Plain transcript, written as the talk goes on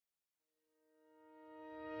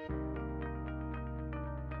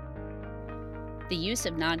The use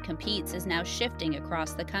of non-competes is now shifting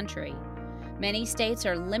across the country. Many states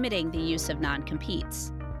are limiting the use of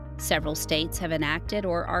non-competes. Several states have enacted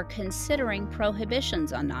or are considering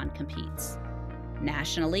prohibitions on non-competes.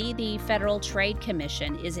 Nationally, the Federal Trade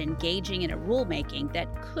Commission is engaging in a rulemaking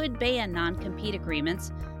that could ban non-compete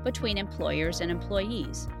agreements between employers and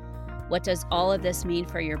employees. What does all of this mean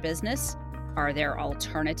for your business? Are there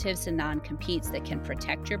alternatives to non-competes that can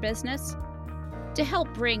protect your business? To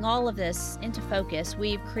help bring all of this into focus,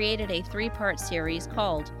 we've created a 3-part series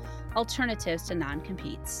called Alternatives to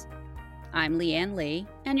Non-Competes. I'm Leanne Lee,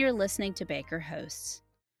 and you're listening to Baker Hosts.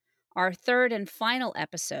 Our third and final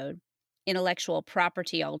episode, Intellectual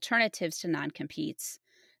Property Alternatives to Non-Competes,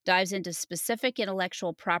 dives into specific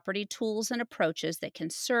intellectual property tools and approaches that can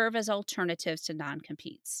serve as alternatives to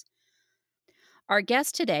non-competes. Our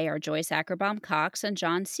guests today are Joyce Ackerbaum-Cox and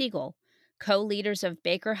John Siegal, co-leaders of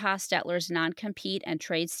BakerHostetler's non-compete and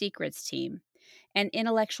trade secrets team, and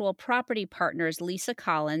intellectual property partners Lisa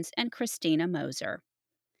Collins and Christina Moser.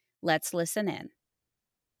 Let's listen in.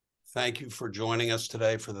 Thank you for joining us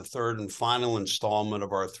today for the third and final installment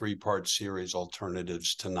of our 3-part series,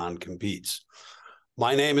 Alternatives to Non-Competes.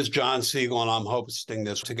 My name is John Siegal, and I'm hosting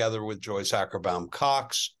this together with Joyce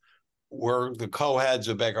Ackerbaum-Cox. We're the co-heads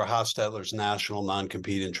of BakerHostetler's National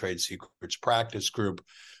Non-Compete and Trade Secrets Practice Group,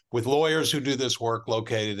 with lawyers who do this work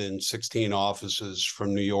located in 16 offices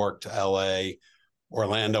from New York to LA,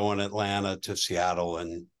 Orlando and Atlanta to Seattle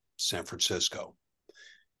and San Francisco.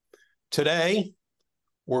 Today,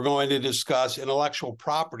 we're going to discuss intellectual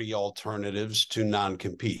property alternatives to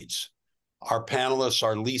non-competes. Our panelists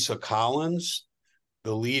are Lisa Collins,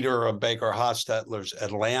 the leader of BakerHostetler's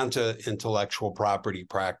Atlanta intellectual property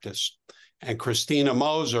practice, and Christina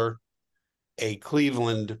Moser, a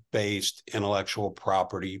Cleveland-based intellectual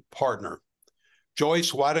property partner.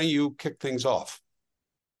 Joyce, why don't you kick things off?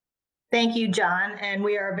 Thank you, John. And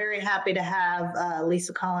we are very happy to have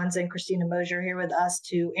Lisa Collins and Christina Moser here with us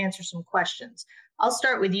to answer some questions. I'll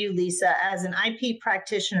start with you, Lisa. As an IP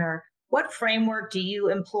practitioner, what framework do you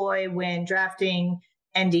employ when drafting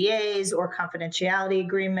NDAs or confidentiality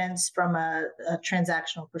agreements from a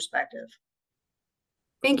transactional perspective?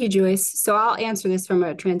 Thank you, Joyce. So I'll answer this from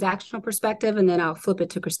a transactional perspective, and then I'll flip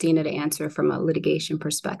it to Christina to answer from a litigation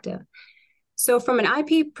perspective. So from an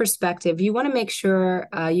IP perspective, you want to make sure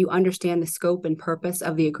you understand the scope and purpose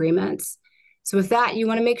of the agreements. So with that, you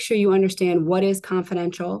want to make sure you understand what is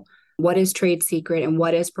confidential, what is trade secret, and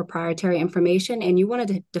what is proprietary information, and you want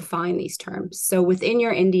to define these terms. So within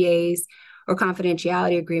your NDAs or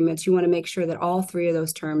confidentiality agreements, you want to make sure that all 3 of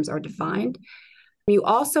those terms are defined. You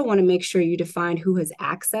also want to make sure you define who has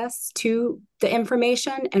access to the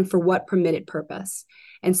information and for what permitted purpose.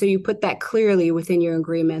 And so you put that clearly within your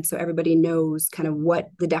agreement so everybody knows kind of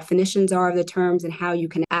what the definitions are of the terms and how you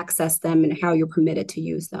can access them and how you're permitted to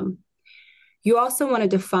use them. You also want to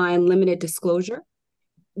define limited disclosure,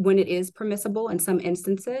 when it is permissible in some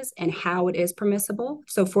instances and how it is permissible.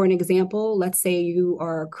 So for an example, let's say you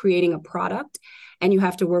are creating a product and you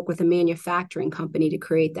have to work with a manufacturing company to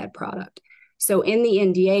create that product. So in the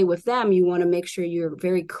NDA with them, you want to make sure you're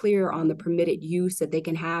very clear on the permitted use that they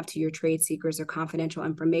can have to your trade secrets or confidential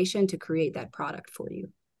information to create that product for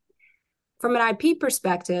you. From an IP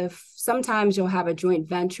perspective, sometimes you'll have a joint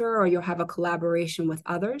venture or you'll have a collaboration with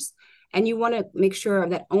others, and you want to make sure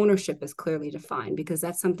that ownership is clearly defined because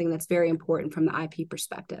that's something that's very important from the IP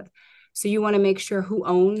perspective. So you want to make sure who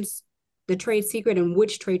owns the trade secret and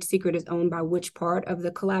which trade secret is owned by which part of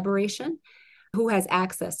the collaboration, who has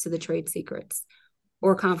access to the trade secrets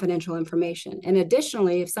or confidential information. And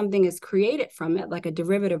additionally, if something is created from it, like a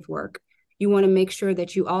derivative work, you want to make sure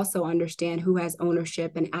that you also understand who has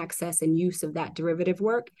ownership and access and use of that derivative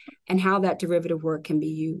work and how that derivative work can be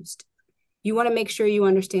used. You want to make sure you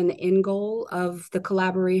understand the end goal of the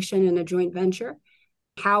collaboration in a joint venture,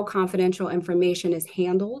 how confidential information is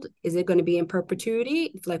handled. Is it going to be in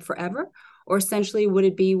perpetuity, like forever, or essentially would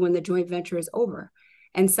it be when the joint venture is over?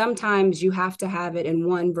 And sometimes you have to have it in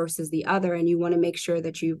one versus the other, and you want to make sure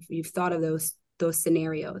that you've thought of those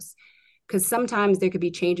scenarios. Because sometimes there could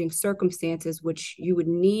be changing circumstances which you would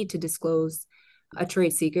need to disclose a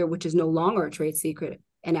trade secret, which is no longer a trade secret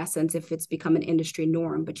in essence if it's become an industry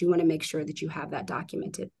norm, but you want to make sure that you have that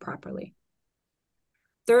documented properly.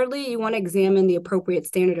 Thirdly, you want to examine the appropriate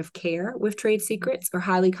standard of care with trade secrets or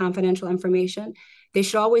highly confidential information. They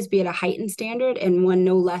should always be at a heightened standard and one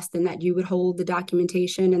no less than that you would hold the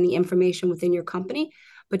documentation and the information within your company,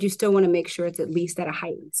 but you still want to make sure it's at least at a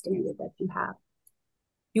heightened standard that you have.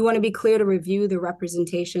 You want to be clear to review the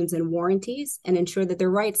representations and warranties and ensure that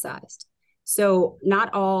they're right-sized. So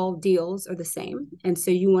not all deals are the same. And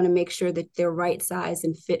so you want to make sure that they're right size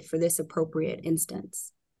and fit for this appropriate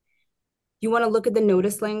instance. You want to look at the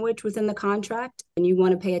notice language within the contract, and you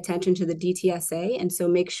want to pay attention to the DTSA. And so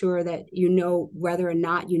make sure that you know whether or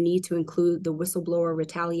not you need to include the whistleblower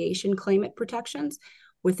retaliation claimant protections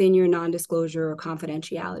within your non-disclosure or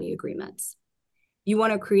confidentiality agreements. You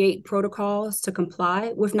want to create protocols to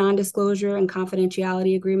comply with non-disclosure and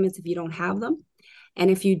confidentiality agreements if you don't have them. And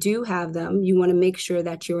if you do have them, you want to make sure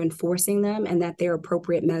that you're enforcing them and that there are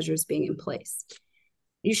appropriate measures being in place.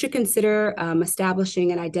 You should consider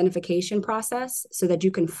establishing an identification process so that you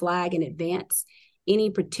can flag in advance any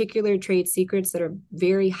particular trade secrets that are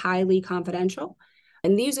very highly confidential.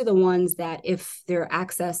 And these are the ones that if they're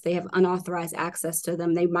accessed, they have unauthorized access to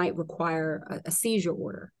them, they might require a seizure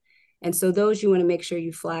order. And so those you want to make sure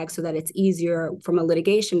you flag so that it's easier from a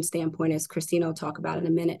litigation standpoint, as Christina will talk about in a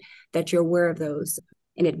minute, that you're aware of those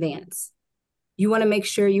in advance. You want to make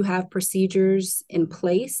sure you have procedures in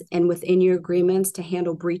place and within your agreements to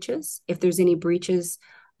handle breaches. If there's any breaches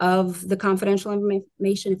of the confidential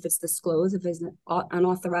information, if it's disclosed, if it's an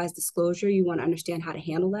unauthorized disclosure, you want to understand how to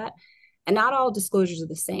handle that. And not all disclosures are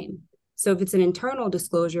the same. So if it's an internal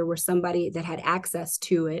disclosure where somebody that had access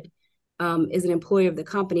to it is an employee of the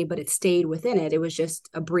company, but it stayed within it, it was just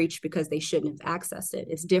a breach because they shouldn't have accessed it.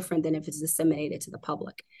 It's different than if it's disseminated to the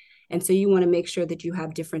public. And so you want to make sure that you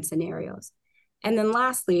have different scenarios. And then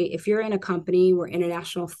lastly, if you're in a company where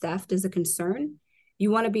international theft is a concern,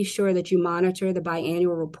 you want to be sure that you monitor the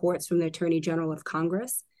biannual reports from the Attorney General of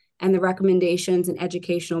Congress and the recommendations and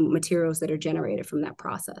educational materials that are generated from that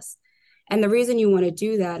process. And the reason you want to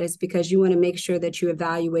do that is because you want to make sure that you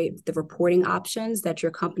evaluate the reporting options that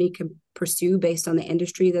your company can pursue based on the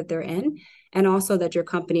industry that they're in, and also that your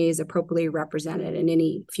company is appropriately represented in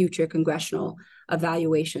any future congressional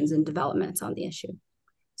evaluations and developments on the issue.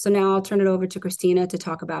 So now I'll turn it over to Christina to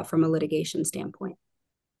talk about from a litigation standpoint.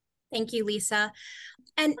 Thank you, Lisa.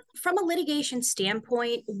 And from a litigation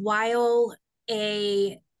standpoint, while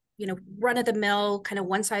a run-of-the-mill kind of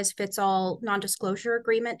one-size-fits-all non-disclosure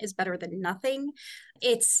agreement is better than nothing,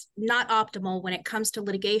 it's not optimal when it comes to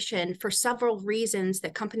litigation for several reasons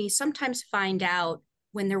that companies sometimes find out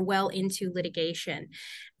when they're well into litigation.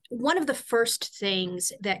 One of the first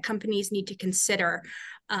things that companies need to consider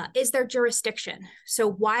is their jurisdiction. So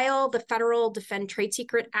while the Federal Defend Trade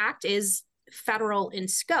Secret Act is federal in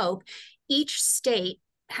scope, each state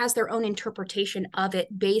has their own interpretation of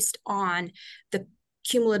it based on the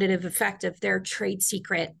cumulative effect of their trade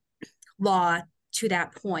secret law to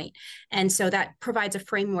that point. And so that provides a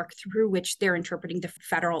framework through which they're interpreting the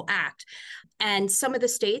federal act. And some of the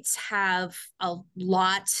states have a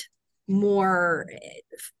lot more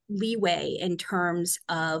leeway in terms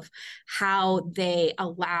of how they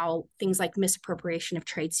allow things like misappropriation of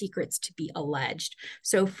trade secrets to be alleged.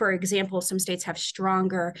 So, for example, some states have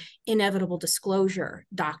stronger inevitable disclosure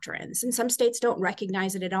doctrines, and some states don't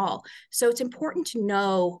recognize it at all. So it's important to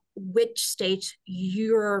know which state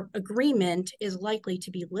your agreement is likely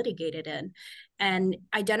to be litigated in and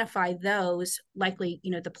identify those, likely,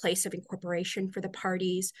 the place of incorporation for the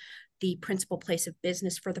parties, the principal place of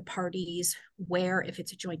business for the parties, where, if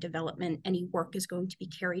it's a joint development, any work is going to be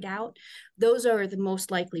carried out. Those are the most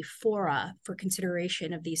likely fora for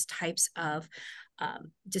consideration of these types of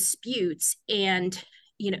disputes. And,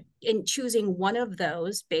 in choosing one of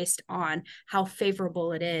those based on how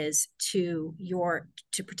favorable it is to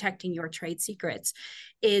protecting your trade secrets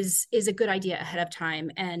is a good idea ahead of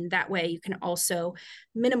time. And that way you can also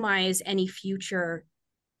minimize any future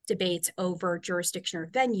debates over jurisdiction or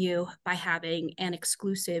venue by having an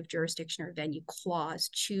exclusive jurisdiction or venue clause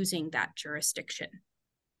choosing that jurisdiction.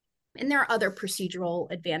 And there are other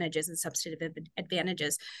procedural advantages and substantive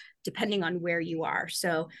advantages depending on where you are.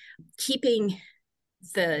 So keeping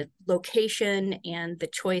the location and the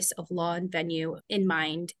choice of law and venue in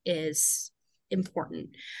mind is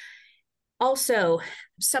important. Also,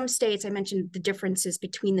 some states, I mentioned the differences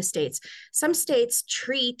between the states. Some states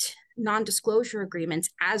treat non-disclosure agreements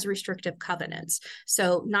as restrictive covenants.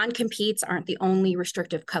 So non-competes aren't the only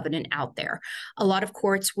restrictive covenant out there. A lot of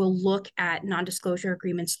courts will look at non-disclosure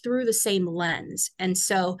agreements through the same lens. And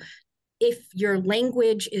so if your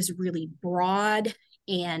language is really broad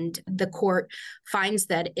and the court finds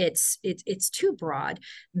that it's too broad,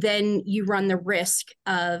 then you run the risk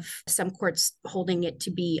of some courts holding it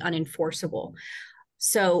to be unenforceable.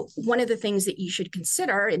 So one of the things that you should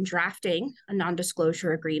consider in drafting a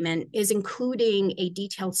non-disclosure agreement is including a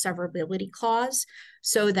detailed severability clause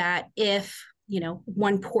so that if,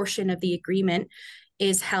 one portion of the agreement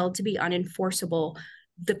is held to be unenforceable,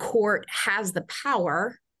 the court has the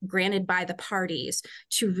power granted by the parties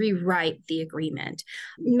to rewrite the agreement.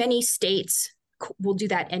 Many states will do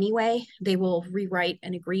that anyway. They will rewrite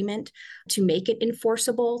an agreement to make it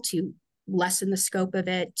enforceable, to lessen the scope of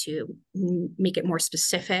it, to make it more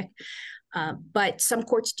specific. But some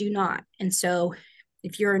courts do not. And so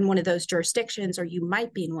if you're in one of those jurisdictions, or you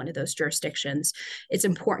might be in one of those jurisdictions, it's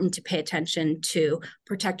important to pay attention to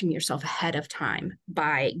protecting yourself ahead of time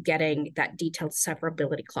by getting that detailed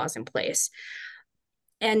severability clause in place.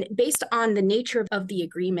 And based on the nature of the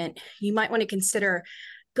agreement, you might want to consider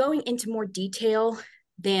going into more detail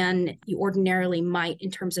than you ordinarily might in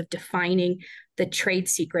terms of defining the trade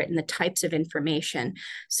secret and the types of information.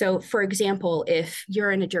 So, for example, if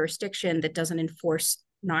you're in a jurisdiction that doesn't enforce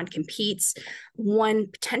non-competes, one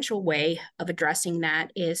potential way of addressing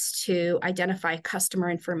that is to identify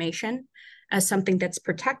customer information as something that's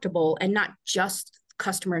protectable, and not just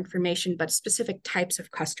customer information, but specific types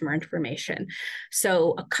of customer information.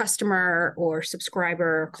 So a customer or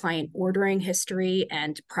subscriber or client ordering history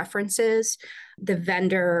and preferences, the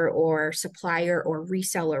vendor or supplier or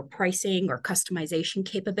reseller pricing or customization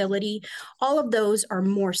capability, all of those are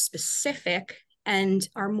more specific and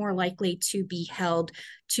are more likely to be held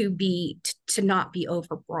to not be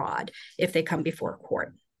overbroad if they come before a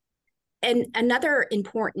court. And another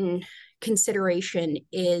important consideration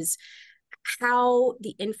is how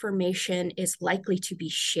the information is likely to be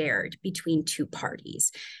shared between two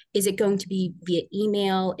parties. Is it going to be via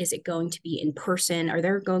email? Is it going to be in person? Are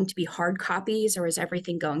there going to be hard copies, or is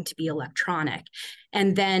everything going to be electronic?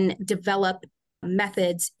 And then develop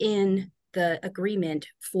methods in the agreement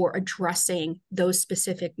for addressing those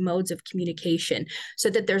specific modes of communication, so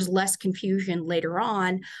that there's less confusion later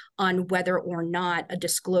on whether or not a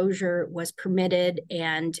disclosure was permitted,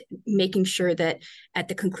 and making sure that at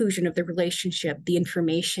the conclusion of the relationship, the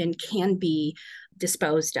information can be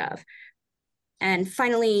disposed of. And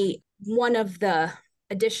finally, one of the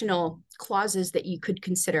additional clauses that you could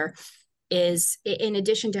consider is, in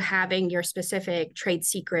addition to having your specific trade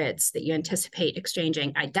secrets that you anticipate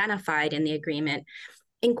exchanging identified in the agreement,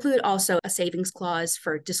 include also a savings clause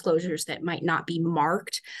for disclosures that might not be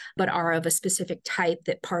marked, but are of a specific type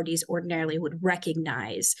that parties ordinarily would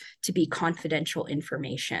recognize to be confidential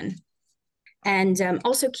information. And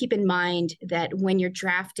also keep in mind that when you're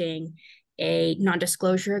drafting a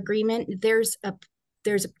non-disclosure agreement, there's a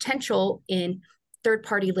potential in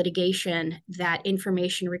third-party litigation that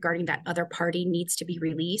information regarding that other party needs to be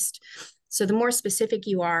released. So the more specific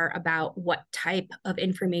you are about what type of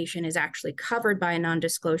information is actually covered by a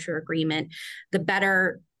non-disclosure agreement, the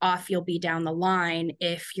better off you'll be down the line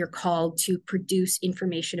if you're called to produce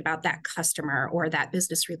information about that customer or that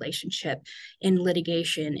business relationship in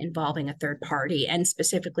litigation involving a third party, and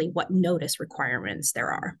specifically what notice requirements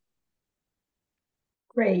there are.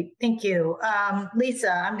 Great, thank you.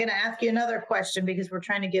 Lisa, I'm going to ask you another question, because we're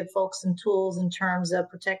trying to give folks some tools in terms of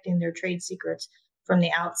protecting their trade secrets from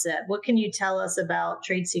the outset. What can you tell us about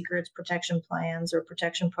trade secrets protection plans or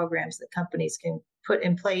protection programs that companies can put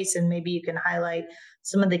in place? And maybe you can highlight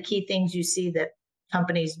some of the key things you see that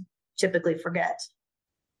companies typically forget.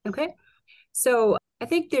 Okay. So I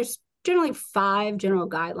think there's generally 5 general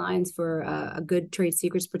guidelines for a good trade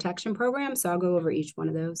secrets protection program. So I'll go over each one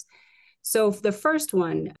of those. So the first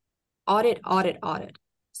one, audit.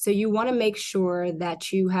 So you want to make sure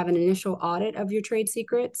that you have an initial audit of your trade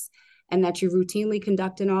secrets, and that you routinely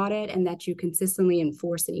conduct an audit, and that you consistently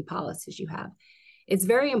enforce any policies you have. It's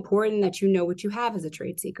very important that you know what you have as a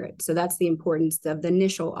trade secret. So that's the importance of the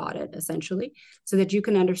initial audit, essentially, so that you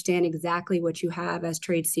can understand exactly what you have as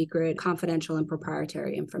trade secret, confidential, and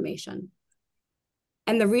proprietary information.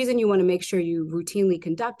 And the reason you want to make sure you routinely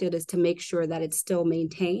conduct it is to make sure that it's still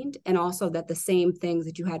maintained, and also that the same things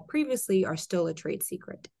that you had previously are still a trade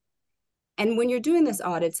secret. And when you're doing this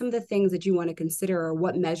audit, some of the things that you want to consider are,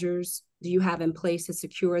 what measures do you have in place to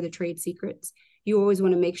secure the trade secrets? You always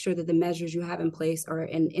want to make sure that the measures you have in place are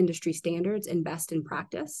in industry standards and best in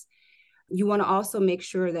practice. You want to also make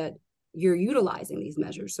sure that you're utilizing these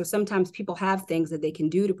measures. So sometimes people have things that they can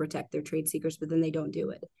do to protect their trade secrets, but then they don't do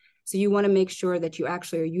it. So you want to make sure that you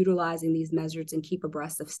actually are utilizing these measures and keep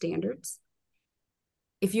abreast of standards.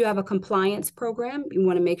 If you have a compliance program, you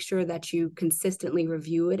want to make sure that you consistently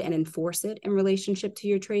review it and enforce it in relationship to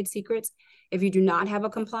your trade secrets. If you do not have a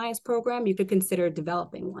compliance program, you could consider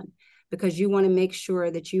developing one, because you want to make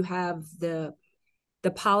sure that you have the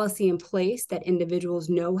policy in place that individuals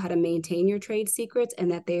know how to maintain your trade secrets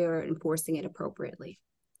and that they are enforcing it appropriately.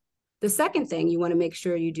 The second thing you want to make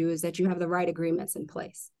sure you do is that you have the right agreements in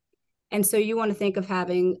place. And so you want to think of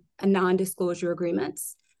having a non-disclosure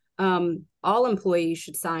agreements. all employees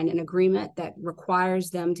should sign an agreement that requires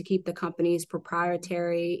them to keep the company's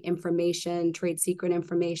proprietary information, trade secret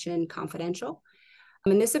information, confidential.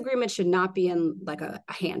 And this agreement should not be in like a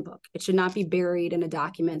handbook. It should not be buried in a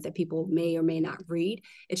document that people may or may not read.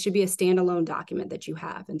 It should be a standalone document that you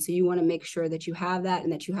have. And so you want to make sure that you have that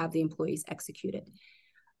and that you have the employees execute it.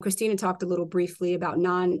 Christina talked a little briefly about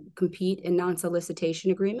non-compete and non-solicitation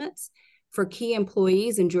agreements. For key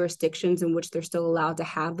employees in jurisdictions in which they're still allowed to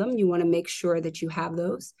have them, you want to make sure that you have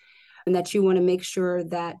those, and that you want to make sure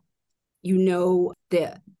that you know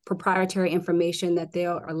the proprietary information that they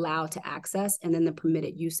are allowed to access and then the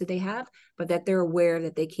permitted use that they have, but that they're aware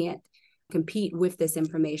that they can't compete with this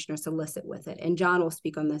information or solicit with it. And John will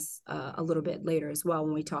speak on this a little bit later as well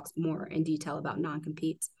when we talk more in detail about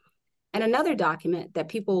non-competes. And another document that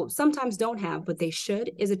people sometimes don't have, but they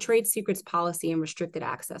should, is a trade secrets policy and restricted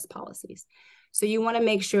access policies. So you want to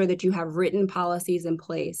make sure that you have written policies in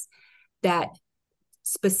place that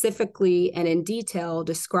specifically and in detail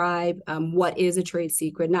describe what is a trade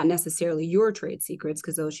secret, not necessarily your trade secrets,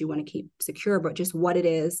 because those you want to keep secure, but just what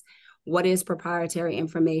is proprietary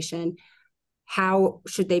information, how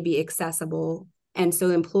should they be accessible. And so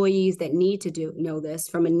employees that need to know this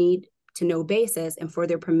from a need to know basis and for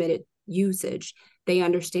their permitted usage, they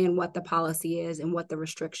understand what the policy is and what the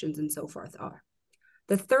restrictions and so forth are.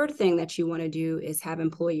 The third thing that you want to do is have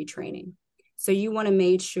employee training. So you want to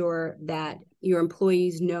make sure that your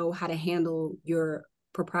employees know how to handle your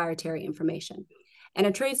proprietary information. And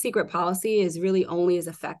a trade secret policy is really only as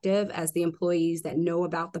effective as the employees that know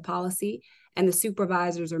about the policy and the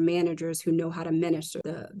supervisors or managers who know how to administer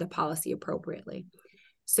the policy appropriately.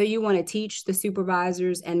 So you want to teach the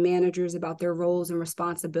supervisors and managers about their roles and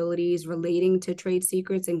responsibilities relating to trade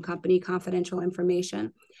secrets and company confidential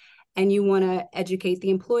information. And you want to educate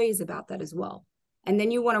the employees about that as well. And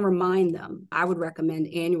then you want to remind them. I would recommend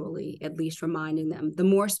annually, at least reminding them. The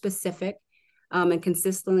more specific and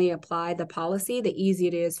consistently apply the policy, the easier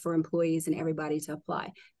it is for employees and everybody to apply.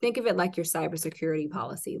 Think of it like your cybersecurity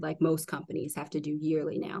policy, like most companies have to do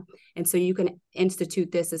yearly now. And so you can institute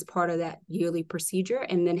this as part of that yearly procedure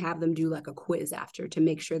and then have them do like a quiz after to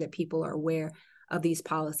make sure that people are aware of these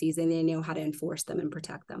policies and they know how to enforce them and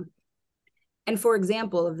protect them. And for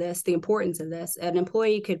example of this, the importance of this, an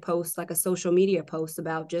employee could post like a social media post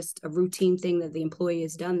about just a routine thing that the employee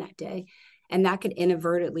has done that day. And that could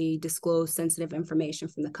inadvertently disclose sensitive information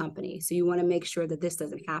from the company. So you want to make sure that this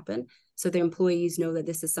doesn't happen so the employees know that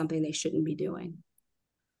this is something they shouldn't be doing.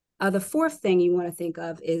 The fourth thing you want to think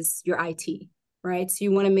of is your IT, right? So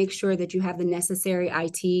you want to make sure that you have the necessary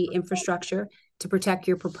IT infrastructure to protect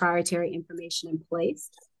your proprietary information in place.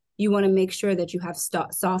 You want to make sure that you have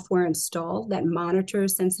software installed that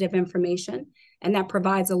monitors sensitive information and that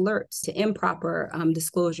provides alerts to improper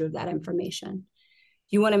disclosure of that information.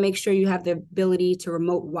 You want to make sure you have the ability to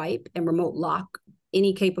remote wipe and remote lock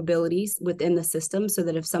any capabilities within the system so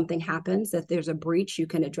that if something happens, that there's a breach, you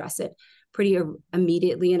can address it pretty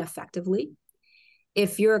immediately and effectively.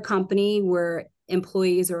 If you're a company where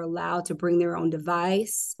employees are allowed to bring their own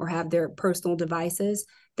device or have their personal devices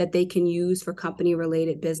that they can use for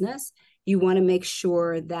company-related business, you want to make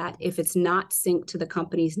sure that if it's not synced to the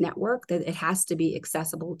company's network, that it has to be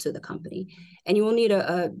accessible to the company. And you will need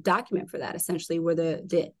a document for that, essentially, where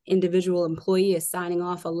the individual employee is signing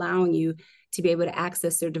off, allowing you to be able to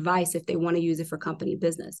access their device if they want to use it for company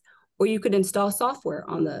business. Or you could install software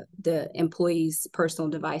on the employee's personal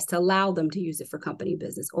device to allow them to use it for company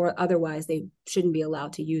business, or otherwise they shouldn't be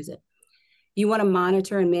allowed to use it. You want to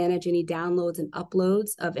monitor and manage any downloads and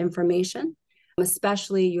uploads of information,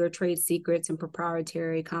 especially your trade secrets and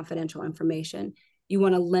proprietary confidential information. You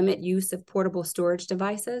want to limit use of portable storage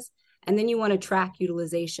devices, and then you want to track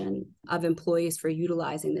utilization of employees for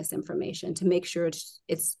utilizing this information to make sure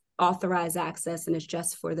it's authorized access and it's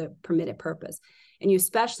just for the permitted purpose. And you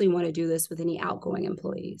especially want to do this with any outgoing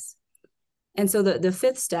employees. And so the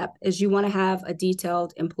fifth step is you want to have a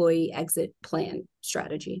detailed employee exit plan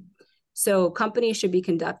strategy. So companies should be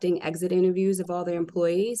conducting exit interviews of all their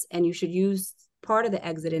employees, and you should use part of the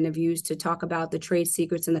exit interviews to talk about the trade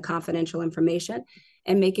secrets and the confidential information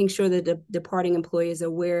and making sure that the departing employee is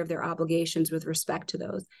aware of their obligations with respect to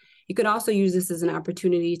those. You can also use this as an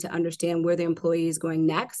opportunity to understand where the employee is going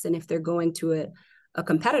next. And if they're going to a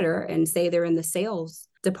competitor and say they're in the sales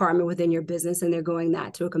department within your business and they're going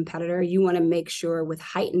that to a competitor, you want to make sure with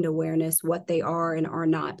heightened awareness what they are and are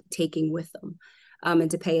not taking with them, and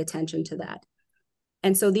to pay attention to that.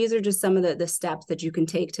 And so these are just some of the steps that you can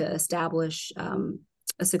take to establish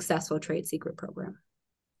a successful trade secret program.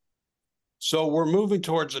 So we're moving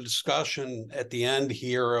towards a discussion at the end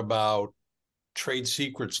here about trade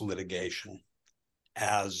secrets litigation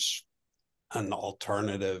as an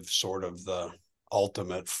alternative, sort of the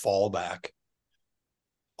ultimate fallback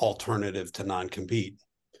alternative to non-compete.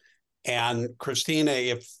 And Christina,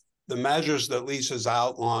 if the measures that Lisa's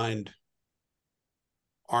outlined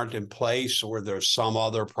aren't in place, or there's some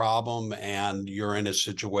other problem and you're in a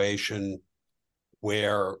situation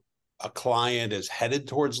where a client is headed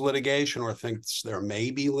towards litigation or thinks there may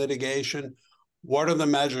be litigation, what are the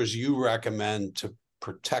measures you recommend to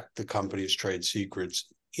protect the company's trade secrets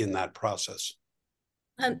in that process?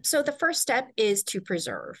 So the first step is to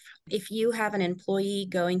preserve. If you have an employee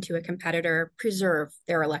going to a competitor, preserve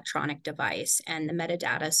their electronic device and the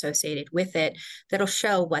metadata associated with it that'll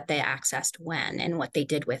show what they accessed when and what they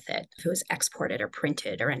did with it, if it was exported or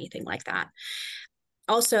printed or anything like that.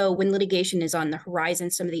 Also, when litigation is on the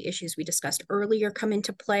horizon, some of the issues we discussed earlier come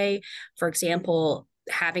into play. For example,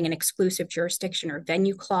 having an exclusive jurisdiction or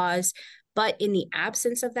venue clause, but in the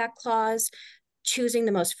absence of that clause, choosing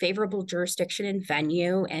the most favorable jurisdiction and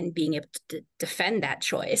venue and being able to defend that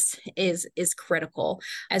choice is critical.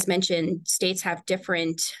 As mentioned, states have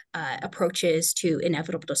different approaches to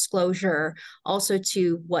inevitable disclosure, also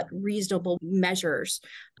to what reasonable measures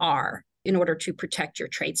are in order to protect your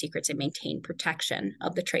trade secrets and maintain protection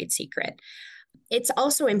of the trade secret. It's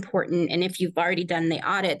also important, and if you've already done the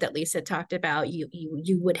audit that Lisa talked about,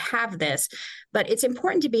 you would have this, but it's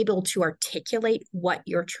important to be able to articulate what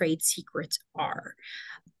your trade secrets are.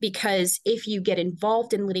 Because if you get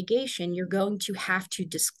involved in litigation, you're going to have to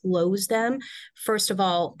disclose them. First of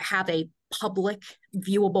all, have a public,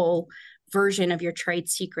 viewable version of your trade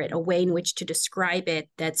secret, a way in which to describe it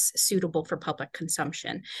that's suitable for public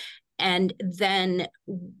consumption. And then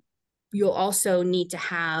you'll also need to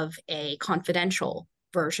have a confidential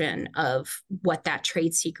version of what that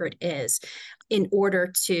trade secret is in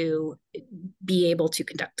order to be able to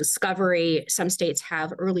conduct discovery. Some states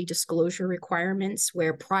have early disclosure requirements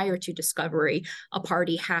where prior to discovery, a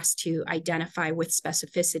party has to identify with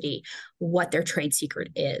specificity what their trade secret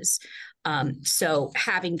is. So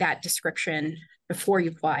having that description before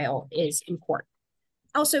you file is important.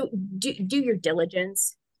 Also, do your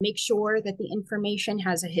diligence. Make sure that the information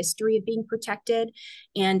has a history of being protected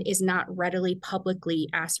and is not readily publicly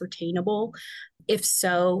ascertainable. If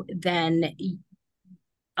so, then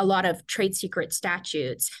a lot of trade secret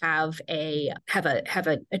statutes have an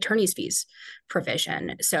attorney's fees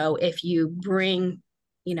provision. So if you bring,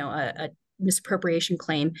 a misappropriation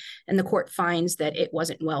claim and the court finds that it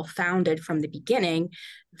wasn't well founded from the beginning,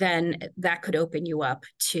 then that could open you up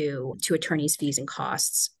to attorney's fees and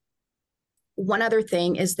costs. One other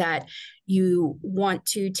thing is that you want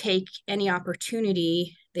to take any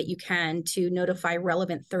opportunity that you can to notify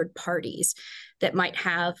relevant third parties that might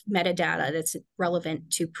have metadata that's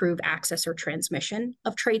relevant to prove access or transmission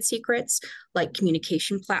of trade secrets, like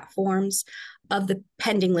communication platforms, of the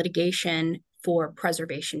pending litigation for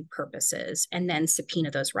preservation purposes, and then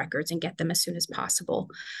subpoena those records and get them as soon as possible.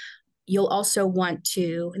 You'll also want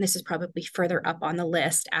to, and this is probably further up on the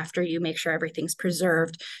list after you make sure everything's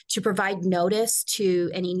preserved, to provide notice to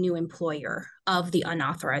any new employer of the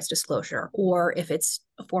unauthorized disclosure, or if it's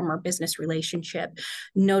a former business relationship,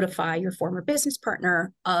 notify your former business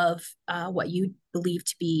partner of what you believe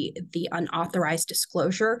to be the unauthorized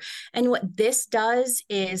disclosure. And what this does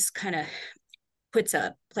is kind of puts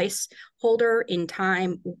a placeholder in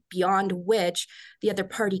time beyond which the other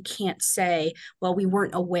party can't say, well, we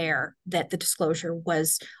weren't aware that the disclosure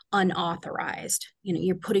was unauthorized.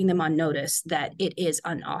 You're putting them on notice that it is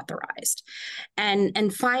unauthorized.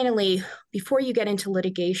 And finally, before you get into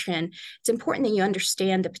litigation, it's important that you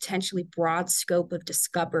understand the potentially broad scope of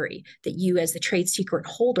discovery that you as the trade secret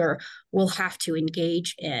holder will have to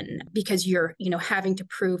engage in, because you're, having to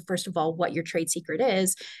prove, first of all, what your trade secret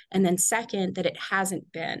is, and then second, that it hasn't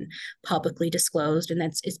been publicly disclosed and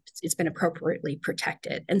that it's been appropriately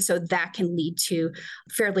protected. And so that can lead to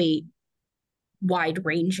fairly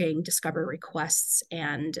wide-ranging discovery requests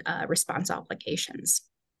and response obligations.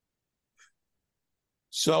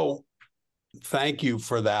 So thank you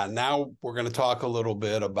for that. Now we're going to talk a little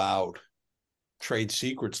bit about trade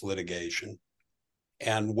secrets litigation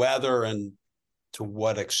and whether and to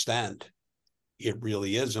what extent it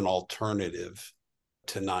really is an alternative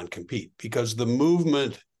to non-compete, because the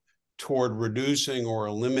movement toward reducing or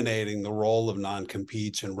eliminating the role of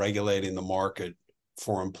non-competes in regulating the market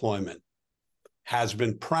for employment has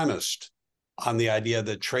been premised on the idea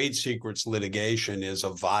that trade secrets litigation is a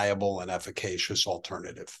viable and efficacious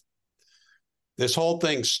alternative. This whole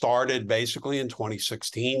thing started basically in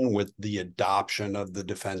 2016 with the adoption of the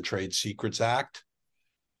Defend Trade Secrets Act,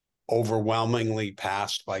 overwhelmingly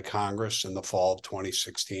passed by Congress in the fall of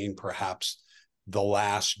 2016, perhaps the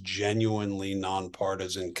last genuinely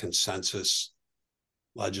nonpartisan consensus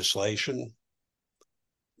legislation,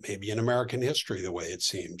 maybe in American history, the way it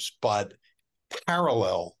seems. But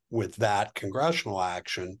parallel with that congressional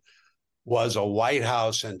action was a White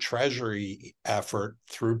House and Treasury effort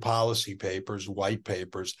through policy papers, white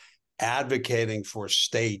papers, advocating for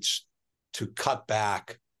states to cut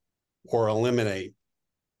back or eliminate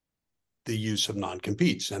the use of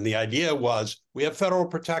non-competes. And the idea was, we have federal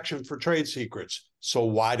protection for trade secrets, so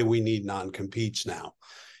why do we need non-competes now?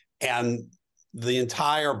 And the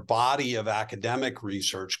entire body of academic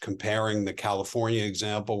research comparing the California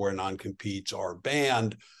example where non-competes are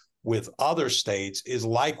banned with other states is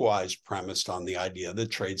likewise premised on the idea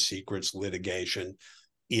that trade secrets litigation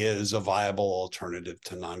is a viable alternative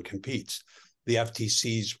to non-competes. The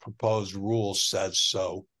FTC's proposed rule says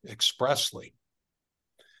so expressly.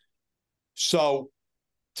 So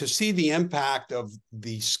to see the impact of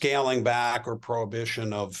the scaling back or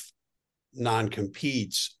prohibition of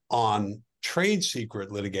non-competes on trade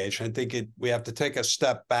secret litigation, I think we have to take a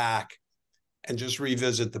step back and just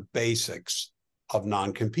revisit the basics of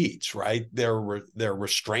non-competes, right? There are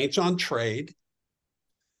restraints on trade,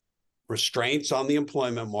 restraints on the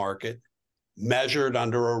employment market, measured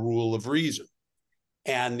under a rule of reason.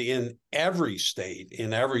 And in every state,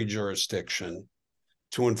 in every jurisdiction,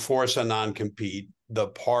 to enforce a non-compete, the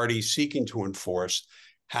party seeking to enforce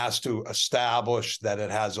has to establish that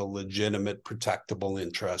it has a legitimate protectable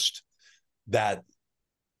interest that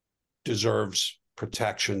deserves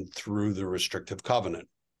protection through the restrictive covenant.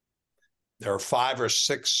 There are 5 or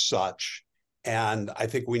 6 such, and I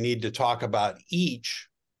think we need to talk about each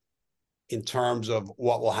in terms of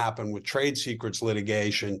what will happen with trade secrets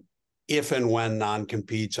litigation if and when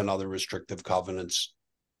non-competes and other restrictive covenants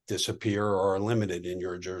disappear or are limited in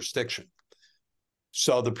your jurisdiction.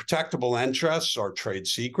 So the protectable interests are trade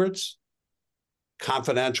secrets,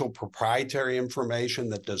 confidential proprietary information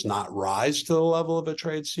that does not rise to the level of a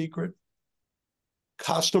trade secret,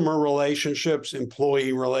 customer relationships,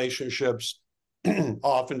 employee relationships,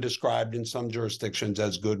 often described in some jurisdictions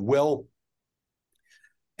as goodwill,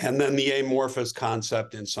 and then the amorphous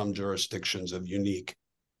concept in some jurisdictions of unique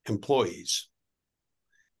employees.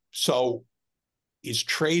 So is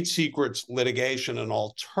trade secrets litigation an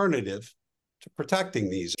alternative to protecting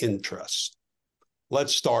these interests?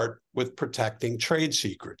 Let's start with protecting trade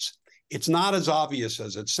secrets. It's not as obvious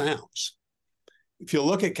as it sounds. If you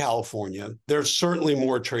look at California, there's certainly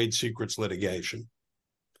more trade secrets litigation.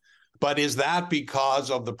 But is that because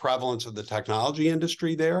of the prevalence of the technology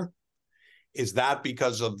industry there? Is that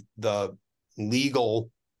because of the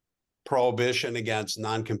legal prohibition against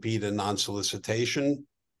non-compete and non-solicitation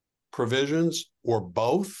provisions, or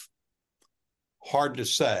both? Hard to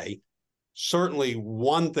say. Certainly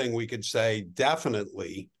one thing we could say,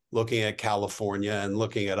 definitely looking at California and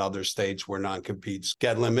looking at other states where non-competes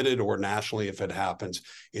get limited, or nationally if it happens,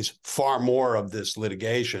 is far more of this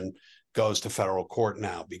litigation goes to federal court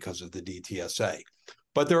now because of the DTSA.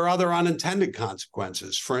 But there are other unintended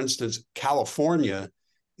consequences. For instance, California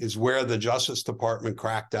is where the Justice Department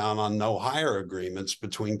crackdown on no-hire agreements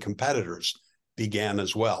between competitors began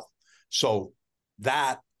as well. So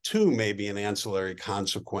that too may be an ancillary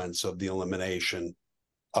consequence of the elimination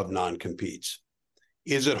of non-competes.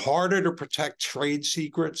 Is it harder to protect trade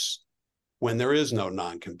secrets when there is no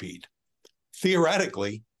non-compete?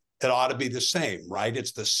 Theoretically, it ought to be the same, right?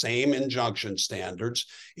 It's the same injunction standards.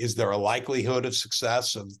 Is there a likelihood of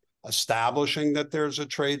success of establishing that there's a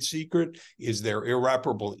trade secret? Is there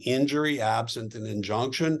irreparable injury absent an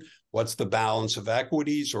injunction? What's the balance of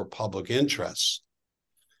equities or public interests?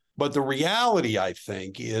 But the reality, I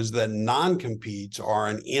think, is that non-competes are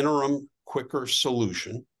an interim, quicker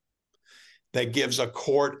solution that gives a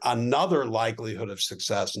court another likelihood of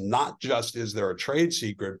success. Not just is there a trade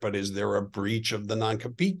secret, but is there a breach of the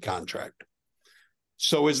non-compete contract?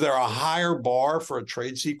 So is there a higher bar for a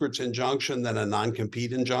trade secrets injunction than a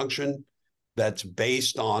non-compete injunction that's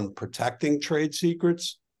based on protecting trade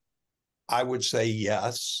secrets? I would say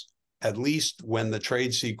yes, at least when the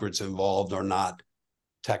trade secrets involved are not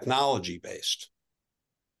technology-based.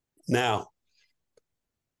 Now,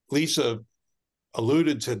 Lisa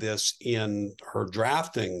alluded to this in her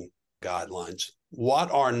drafting guidelines.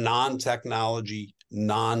 What are non-technology,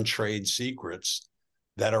 non-trade secrets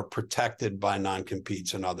that are protected by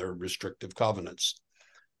non-competes and other restrictive covenants?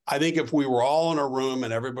 I think if we were all in a room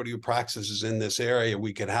and everybody who practices in this area,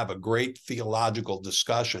 we could have a great theological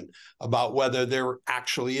discussion about whether there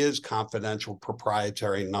actually is confidential,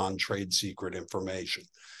 proprietary, non-trade secret information.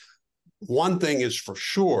 One thing is for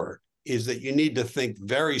sure is that you need to think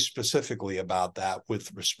very specifically about that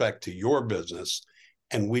with respect to your business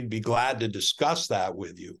And we'd be glad to discuss that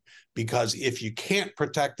with you, because if you can't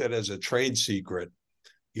protect it as a trade secret,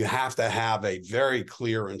 you have to have a very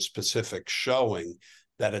clear and specific showing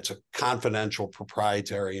that it's a confidential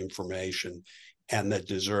proprietary information and that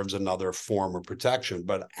deserves another form of protection.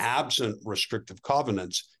 But absent restrictive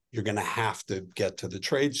covenants, you're going to have to get to the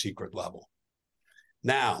trade secret level.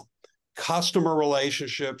 Now, customer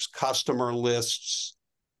relationships, customer lists,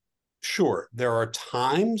 sure, there are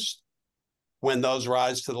times when those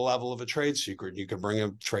rise to the level of a trade secret. You can bring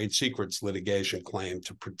a trade secrets litigation claim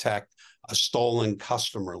to protect a stolen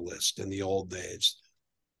customer list in the old days.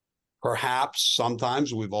 Perhaps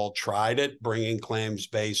sometimes we've all tried it, bringing claims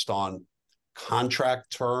based on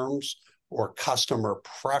contract terms or customer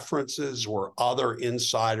preferences or other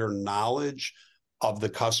insider knowledge of the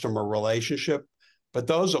customer relationship. But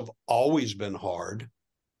those have always been hard.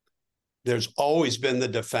 There's always been the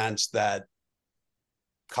defense that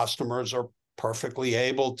customers are perfectly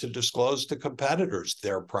able to disclose to competitors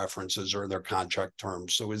their preferences or their contract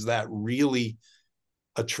terms. So is that really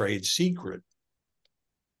a trade secret?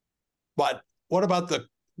 But what about the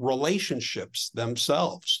relationships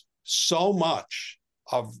themselves? So much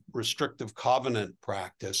of restrictive covenant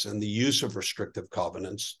practice and the use of restrictive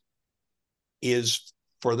covenants is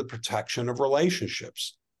for the protection of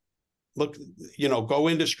relationships. Look, go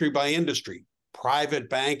industry by industry. Private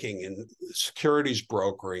banking and securities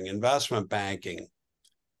brokering, investment banking,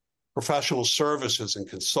 professional services and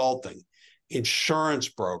consulting, insurance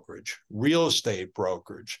brokerage, real estate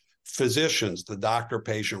brokerage, physicians, the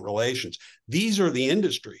doctor-patient relations. These are the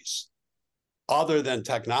industries, other than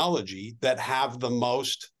technology, that have the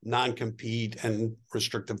most non-compete and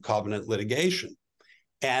restrictive covenant litigation.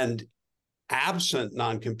 And absent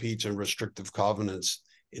non-competes and restrictive covenants,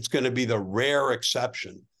 it's going to be the rare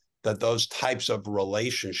exception that those types of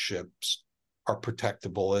relationships are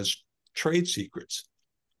protectable as trade secrets.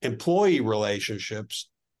 Employee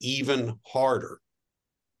relationships, even harder.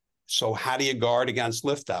 So how do you guard against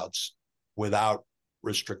lift-outs without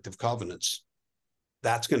restrictive covenants?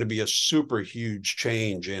 That's going to be a super huge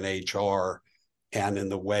change in HR and in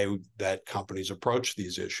the way that companies approach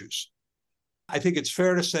these issues. I think it's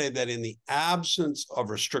fair to say that in the absence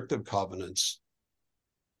of restrictive covenants,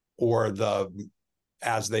 or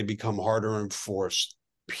as they become harder to enforce,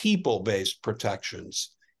 people-based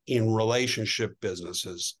protections in relationship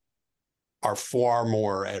businesses are far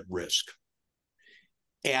more at risk.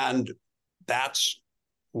 And that's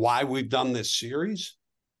why we've done this series,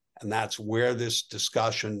 and that's where this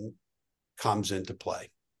discussion comes into play.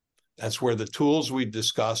 That's where the tools we've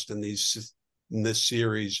discussed in this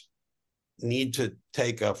series need to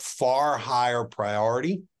take a far higher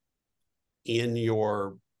priority in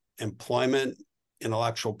your employment,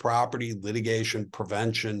 intellectual property, litigation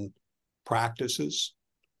prevention practices,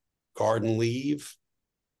 garden leave,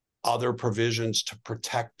 other provisions to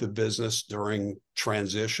protect the business during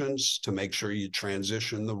transitions, to make sure you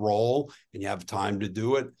transition the role and you have time to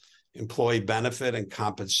do it, employee benefit and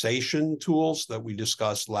compensation tools that we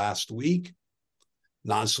discussed last week,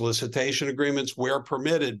 non-solicitation agreements where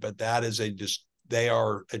permitted, but they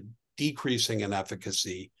are decreasing in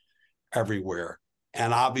efficacy everywhere.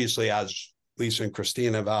 And obviously, as Lisa and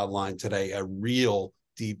Christina have outlined today, a real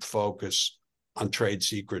deep focus on trade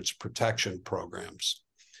secrets protection programs.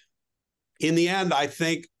 In the end, I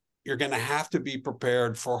think you're going to have to be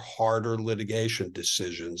prepared for harder litigation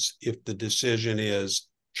decisions if the decision is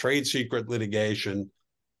trade secret litigation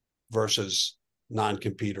versus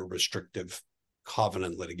non-compete or restrictive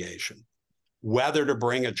covenant litigation. Whether to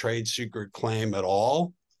bring a trade secret claim at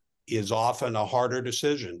all is often a harder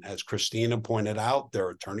decision. As Christina pointed out, there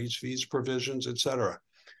are attorney's fees provisions, et cetera.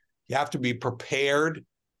 You have to be prepared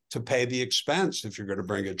to pay the expense if you're going to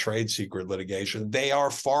bring a trade secret litigation. They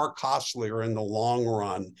are far costlier in the long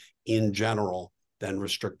run in general than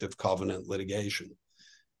restrictive covenant litigation.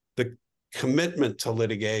 The commitment to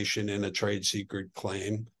litigation in a trade secret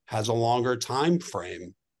claim has a longer time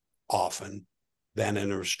frame often than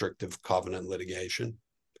in a restrictive covenant litigation.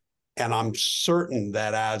 And I'm certain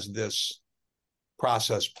that as this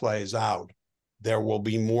process plays out, there will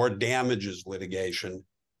be more damages litigation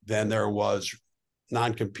than there was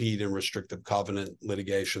non-compete and restrictive covenant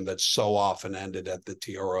litigation that so often ended at the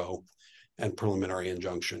TRO and preliminary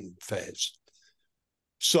injunction phase.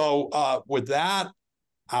 So with that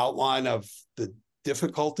outline of the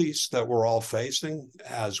difficulties that we're all facing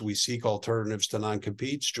as we seek alternatives to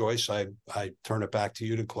non-competes, Joyce, I turn it back to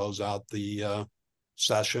you to close out the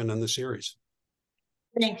session and the series.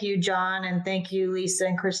 Thank you, John, and thank you, Lisa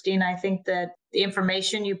and Christina. I think that the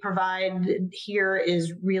information you provide here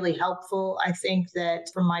is really helpful. I think that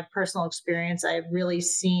from my personal experience, I've really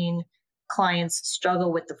seen clients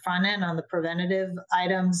struggle with the front end on the preventative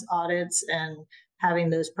items, audits, and having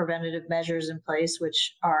those preventative measures in place,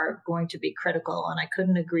 which are going to be critical. And I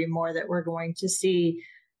couldn't agree more that we're going to see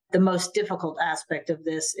the most difficult aspect of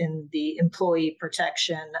this in the employee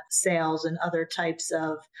protection, sales, and other types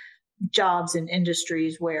of jobs and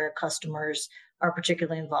industries where customers are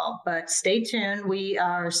particularly involved. But stay tuned. We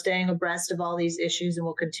are staying abreast of all these issues and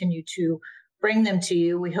we'll continue to bring them to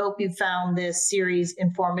you. We hope you found this series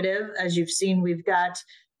informative. As you've seen, we've got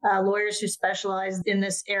lawyers who specialize in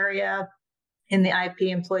this area, in the IP,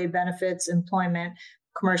 employee benefits, employment,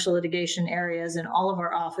 commercial litigation areas in all of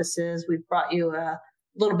our offices. We've brought you a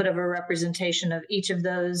little bit of a representation of each of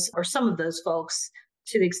those or some of those folks.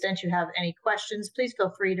 To the extent you have any questions, please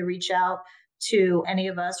feel free to reach out to any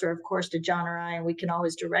of us or, of course, to John or I, and we can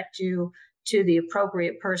always direct you to the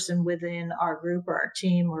appropriate person within our group or our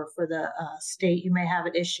team or for the state you may have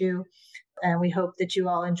at issue. And we hope that you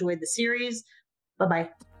all enjoyed the series. Bye-bye.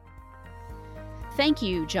 Thank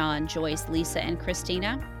you, John, Joyce, Lisa, and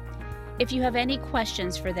Christina. If you have any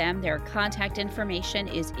questions for them, their contact information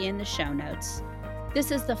is in the show notes.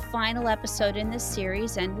 This is the final episode in this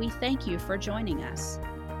series, and we thank you for joining us.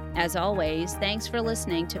 As always, thanks for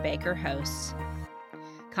listening to Baker Hosts.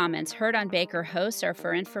 Comments heard on Baker Hosts are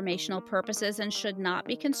for informational purposes and should not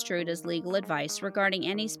be construed as legal advice regarding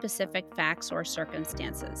any specific facts or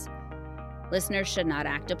circumstances. Listeners should not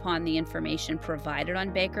act upon the information provided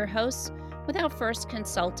on Baker Hosts without first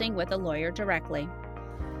consulting with a lawyer directly.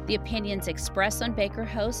 The opinions expressed on Baker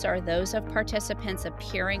Hosts are those of participants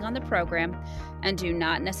appearing on the program and do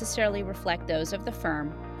not necessarily reflect those of the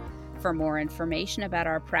firm. For more information about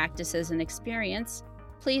our practices and experience,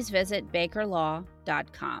 please visit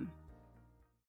bakerlaw.com.